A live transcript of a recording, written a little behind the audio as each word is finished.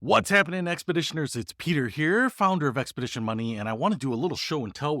What's happening, Expeditioners? It's Peter here, founder of Expedition Money, and I want to do a little show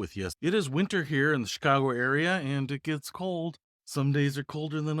and tell with you. It is winter here in the Chicago area, and it gets cold. Some days are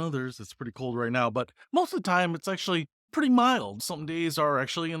colder than others. It's pretty cold right now, but most of the time it's actually pretty mild. Some days are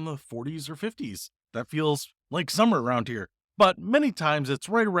actually in the 40s or 50s. That feels like summer around here. But many times it's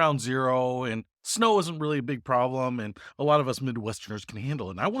right around zero, and snow isn't really a big problem, and a lot of us Midwesterners can handle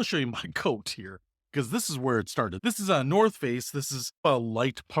it. And I want to show you my coat here because this is where it started. This is a North Face. This is a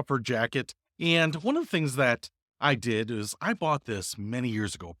light puffer jacket. And one of the things that I did is I bought this many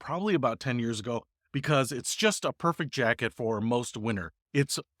years ago, probably about 10 years ago, because it's just a perfect jacket for most winter.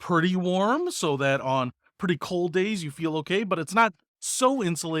 It's pretty warm so that on pretty cold days you feel okay, but it's not so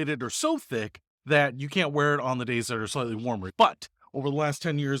insulated or so thick that you can't wear it on the days that are slightly warmer. But over the last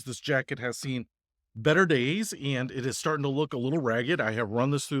 10 years, this jacket has seen better days and it is starting to look a little ragged. I have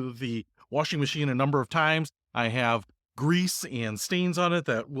run this through the washing machine a number of times. I have grease and stains on it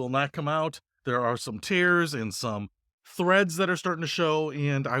that will not come out. There are some tears and some threads that are starting to show.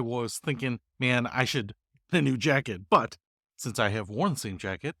 And I was thinking, man, I should get a new jacket. But since I have worn the same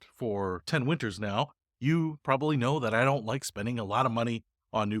jacket for 10 winters now, you probably know that I don't like spending a lot of money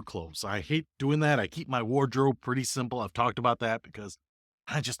on new clothes. I hate doing that. I keep my wardrobe pretty simple. I've talked about that because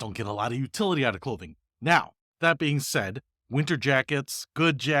I just don't get a lot of utility out of clothing. Now, that being said, winter jackets,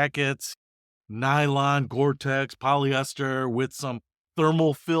 good jackets, nylon, Gore-Tex, polyester with some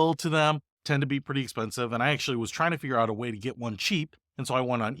thermal fill to them tend to be pretty expensive. And I actually was trying to figure out a way to get one cheap. And so I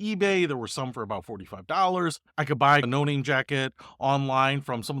went on eBay. There were some for about $45. I could buy a no-name jacket online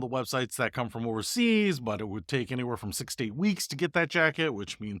from some of the websites that come from overseas, but it would take anywhere from 6 to 8 weeks to get that jacket,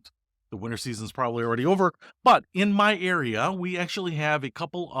 which means the winter season's probably already over. But in my area, we actually have a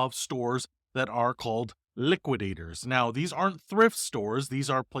couple of stores that are called liquidators. Now, these aren't thrift stores. These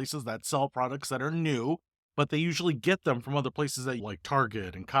are places that sell products that are new, but they usually get them from other places that like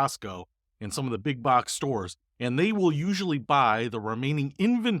Target and Costco and some of the big box stores. And they will usually buy the remaining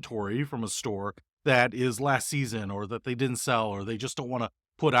inventory from a store that is last season or that they didn't sell or they just don't want to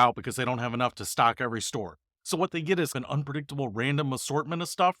put out because they don't have enough to stock every store. So what they get is an unpredictable random assortment of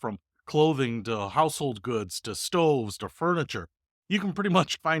stuff from clothing to household goods to stoves to furniture. You can pretty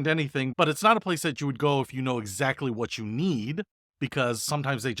much find anything, but it's not a place that you would go if you know exactly what you need because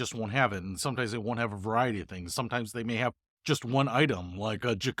sometimes they just won't have it. And sometimes they won't have a variety of things. Sometimes they may have just one item like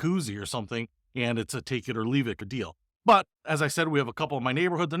a jacuzzi or something, and it's a take it or leave it deal. But as I said, we have a couple in my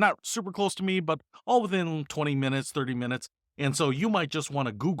neighborhood. They're not super close to me, but all within 20 minutes, 30 minutes. And so you might just want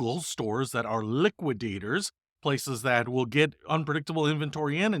to Google stores that are liquidators, places that will get unpredictable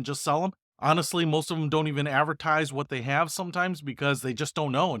inventory in and just sell them. Honestly, most of them don't even advertise what they have sometimes because they just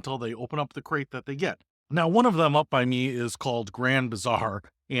don't know until they open up the crate that they get. Now, one of them up by me is called Grand Bazaar,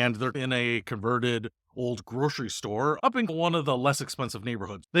 and they're in a converted old grocery store up in one of the less expensive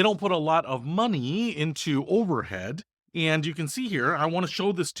neighborhoods. They don't put a lot of money into overhead, and you can see here, I want to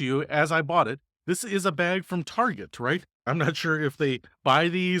show this to you as I bought it. This is a bag from Target, right? I'm not sure if they buy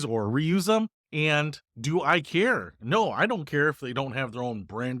these or reuse them. And do I care? No, I don't care if they don't have their own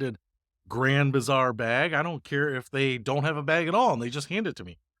branded Grand Bazaar bag. I don't care if they don't have a bag at all and they just hand it to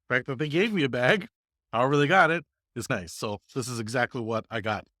me. The fact that they gave me a bag, however they got it, is nice. So this is exactly what I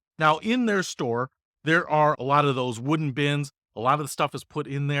got. Now, in their store, there are a lot of those wooden bins. A lot of the stuff is put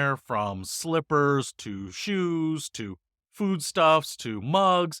in there from slippers to shoes to foodstuffs to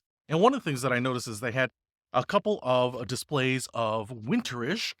mugs. And one of the things that I noticed is they had a couple of displays of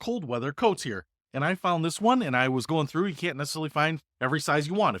winterish cold weather coats here. And I found this one and I was going through. You can't necessarily find every size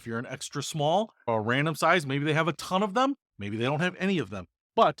you want. If you're an extra small or a random size, maybe they have a ton of them. Maybe they don't have any of them.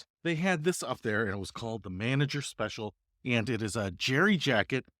 But they had this up there and it was called the Manager Special. And it is a Jerry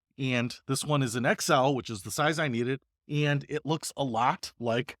jacket. And this one is an XL, which is the size I needed. And it looks a lot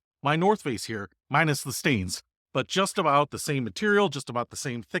like my North Face here, minus the stains, but just about the same material, just about the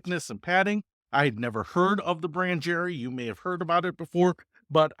same thickness and padding. I had never heard of the brand Jerry. You may have heard about it before,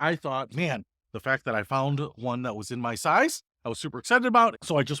 but I thought, man, the fact that I found one that was in my size, I was super excited about it.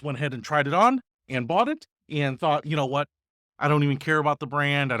 So I just went ahead and tried it on and bought it and thought, you know what? I don't even care about the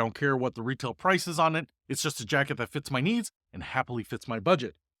brand. I don't care what the retail price is on it. It's just a jacket that fits my needs and happily fits my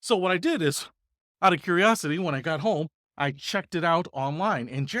budget. So what I did is, out of curiosity, when I got home, I checked it out online.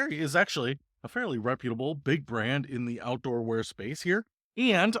 And Jerry is actually a fairly reputable big brand in the outdoor wear space here.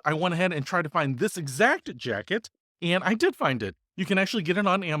 And I went ahead and tried to find this exact jacket, and I did find it. You can actually get it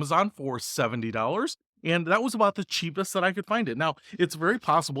on Amazon for $70, and that was about the cheapest that I could find it. Now, it's very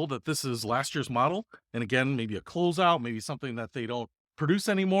possible that this is last year's model, and again, maybe a closeout, maybe something that they don't produce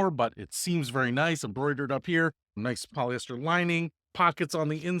anymore, but it seems very nice, embroidered up here, nice polyester lining, pockets on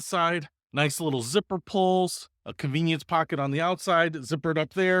the inside, nice little zipper pulls, a convenience pocket on the outside, zippered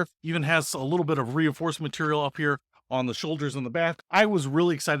up there, even has a little bit of reinforced material up here on the shoulders and the back. I was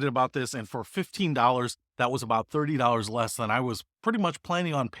really excited about this, and for $15, that was about $30 less than I was pretty much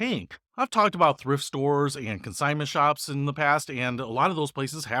planning on paying. I've talked about thrift stores and consignment shops in the past, and a lot of those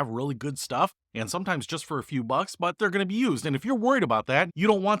places have really good stuff, and sometimes just for a few bucks, but they're going to be used. And if you're worried about that, you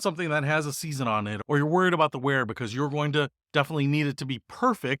don't want something that has a season on it, or you're worried about the wear because you're going to definitely need it to be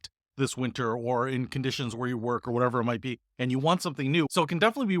perfect this winter or in conditions where you work or whatever it might be, and you want something new. So it can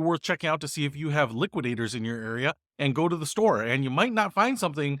definitely be worth checking out to see if you have liquidators in your area and go to the store. And you might not find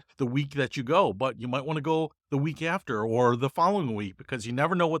something the week that you go, but you might want to go the week after or the following week because you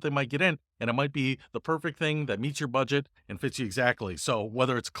never know what they might get in. And it might be the perfect thing that meets your budget and fits you exactly. So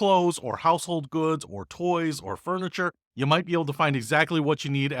whether it's clothes or household goods or toys or furniture, you might be able to find exactly what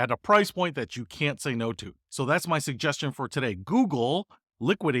you need at a price point that you can't say no to. So that's my suggestion for today. Google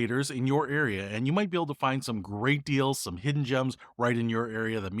liquidators in your area, and you might be able to find some great deals, some hidden gems right in your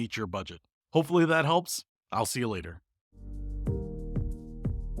area that meet your budget. Hopefully that helps. I'll see you later.